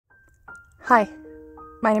Hi,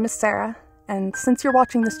 my name is Sarah, and since you're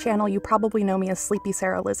watching this channel, you probably know me as Sleepy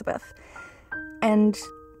Sarah Elizabeth. And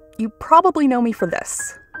you probably know me for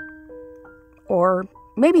this. Or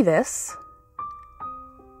maybe this.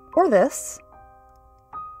 Or this.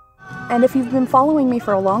 And if you've been following me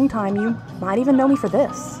for a long time, you might even know me for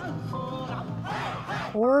this.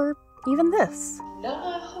 Or even this.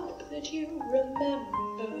 I hope that you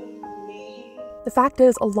remember me. The fact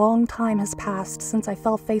is, a long time has passed since I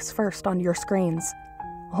fell face first on your screens.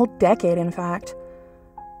 A whole decade, in fact.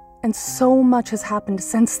 And so much has happened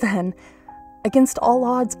since then. Against all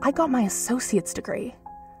odds, I got my associate's degree.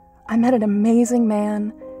 I met an amazing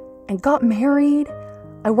man and got married.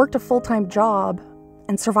 I worked a full-time job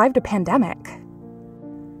and survived a pandemic.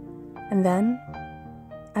 And then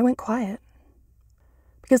I went quiet.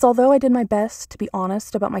 Because although I did my best to be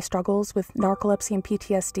honest about my struggles with narcolepsy and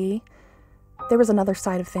PTSD, there was another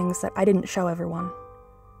side of things that I didn't show everyone.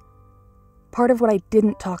 Part of what I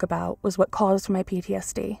didn't talk about was what caused my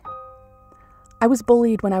PTSD. I was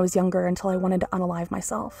bullied when I was younger until I wanted to unalive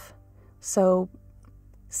myself. So,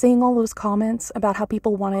 seeing all those comments about how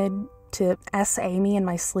people wanted to SA me in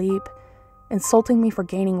my sleep, insulting me for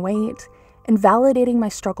gaining weight, invalidating my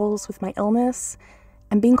struggles with my illness,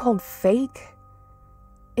 and being called fake,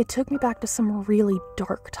 it took me back to some really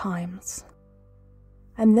dark times.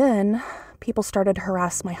 And then, people started to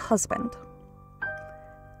harass my husband.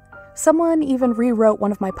 Someone even rewrote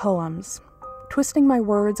one of my poems, twisting my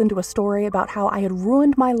words into a story about how I had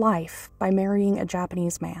ruined my life by marrying a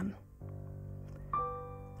Japanese man.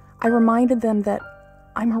 I reminded them that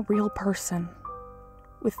I'm a real person,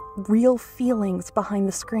 with real feelings behind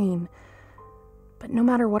the screen, but no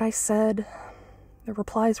matter what I said, the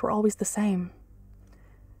replies were always the same.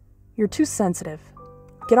 You're too sensitive.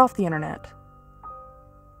 Get off the internet.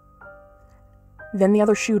 Then the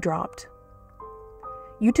other shoe dropped.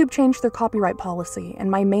 YouTube changed their copyright policy,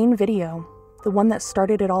 and my main video, the one that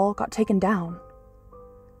started it all, got taken down.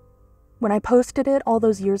 When I posted it all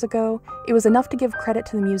those years ago, it was enough to give credit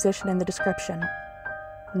to the musician in the description.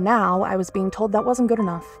 Now, I was being told that wasn't good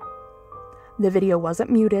enough. The video wasn't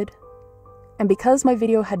muted, and because my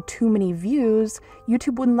video had too many views,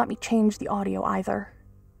 YouTube wouldn't let me change the audio either.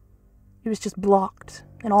 It was just blocked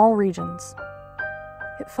in all regions.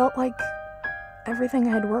 It felt like everything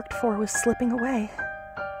I had worked for was slipping away.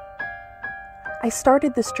 I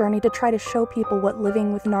started this journey to try to show people what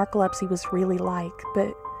living with narcolepsy was really like,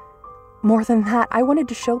 but more than that, I wanted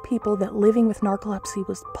to show people that living with narcolepsy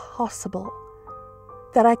was possible.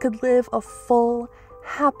 That I could live a full,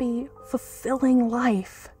 happy, fulfilling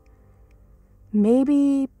life.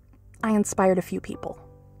 Maybe I inspired a few people.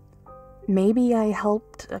 Maybe I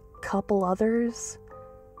helped a couple others.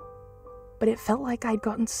 But it felt like I'd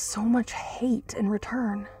gotten so much hate in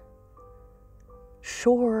return.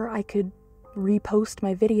 Sure, I could repost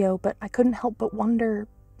my video, but I couldn't help but wonder,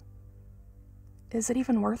 is it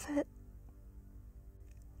even worth it?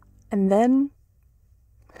 And then,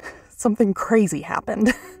 something crazy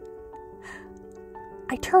happened.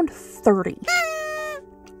 I turned 30.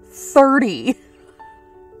 30!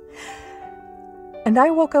 And I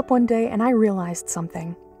woke up one day and I realized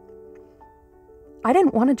something. I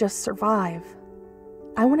didn't want to just survive.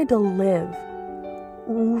 I wanted to live.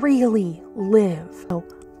 Really live. So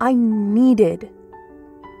I needed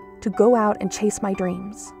to go out and chase my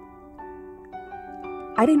dreams.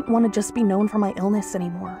 I didn't want to just be known for my illness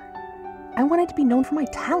anymore. I wanted to be known for my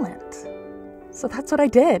talent. So that's what I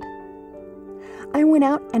did. I went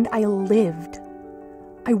out and I lived.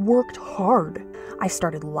 I worked hard. I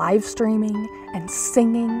started live streaming and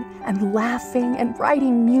singing and laughing and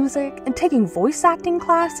writing music and taking voice acting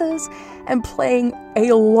classes and playing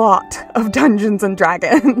a lot of Dungeons and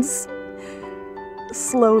Dragons.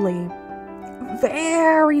 Slowly,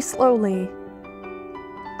 very slowly,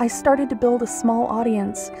 I started to build a small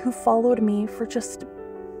audience who followed me for just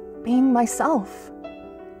being myself.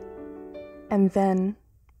 And then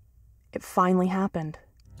it finally happened.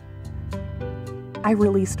 I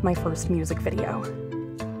released my first music video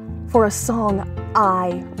for a song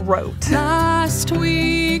I wrote. Last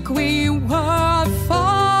week we were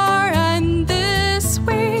far, and this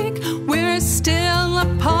week we're still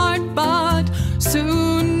apart, but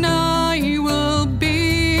soon I will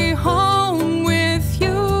be home with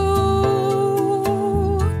you.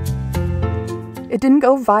 It didn't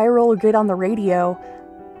go viral or get on the radio,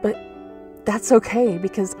 but that's okay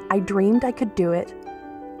because I dreamed I could do it.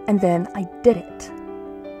 And then I did it.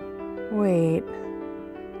 Wait.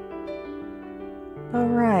 Oh,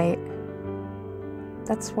 right.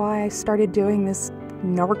 That's why I started doing this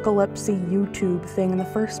narcolepsy YouTube thing in the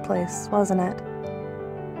first place, wasn't it?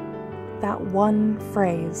 That one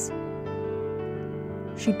phrase.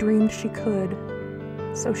 She dreamed she could,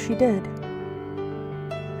 so she did.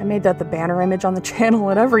 I made that the banner image on the channel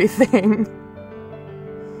and everything.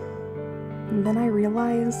 And then I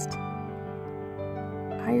realized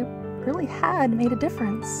I really had made a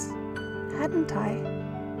difference, hadn't I?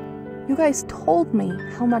 You guys told me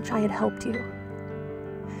how much I had helped you.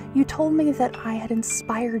 You told me that I had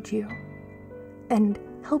inspired you and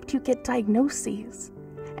helped you get diagnoses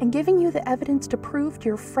and giving you the evidence to prove to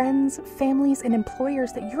your friends, families, and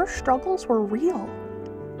employers that your struggles were real.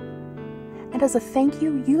 And as a thank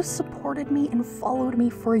you, you supported me and followed me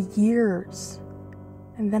for years.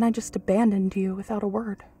 And then I just abandoned you without a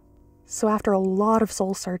word. So after a lot of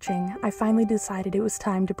soul searching, I finally decided it was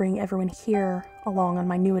time to bring everyone here along on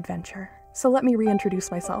my new adventure. So let me reintroduce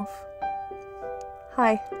myself.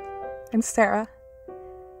 Hi, I'm Sarah.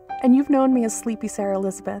 And you've known me as Sleepy Sarah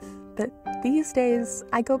Elizabeth, but these days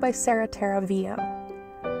I go by Sarah Tara VO.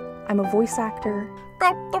 I'm a voice actor.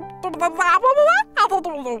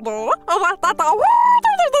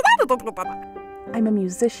 I'm a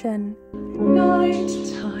musician.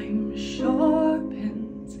 Nighttime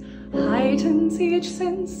sharpens, heightens each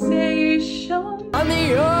sensation. On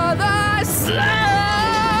the other side.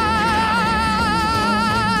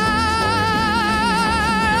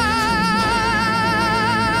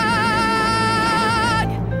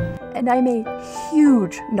 And I'm a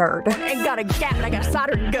huge nerd. Ain't got a gat, I got a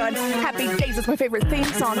soldered gun. Happy Days is my favorite theme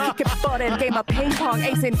song. Kick it butt and game of ping pong.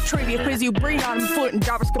 Ace in trivia quiz, you bring on foot and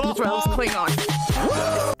JavaScript as well as Klingon.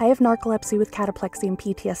 I have narcolepsy with cataplexy and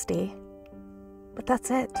PTSD. But that's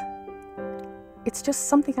it. It's just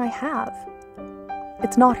something I have.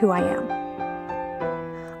 It's not who I am.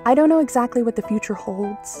 I don't know exactly what the future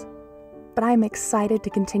holds, but I'm excited to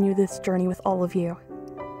continue this journey with all of you.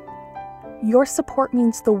 Your support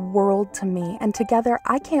means the world to me, and together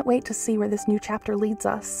I can't wait to see where this new chapter leads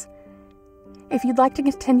us. If you'd like to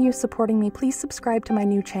continue supporting me, please subscribe to my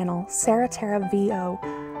new channel, Sarah Tara VO,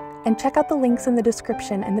 and check out the links in the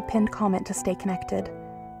description and the pinned comment to stay connected.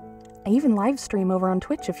 I even live stream over on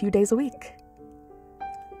Twitch a few days a week.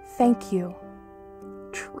 Thank you.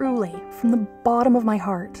 Truly, from the bottom of my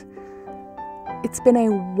heart. It's been a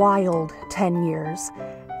wild 10 years,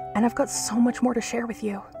 and I've got so much more to share with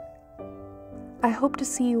you. I hope to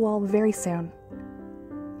see you all very soon.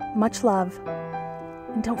 Much love,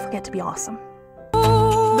 and don't forget to be awesome.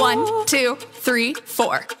 1, 2, 3,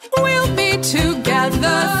 4. We'll be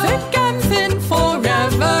together, thick and thin,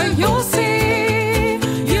 forever. You'll see,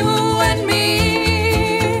 you and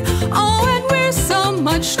me. Oh, and we're so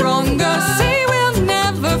much stronger.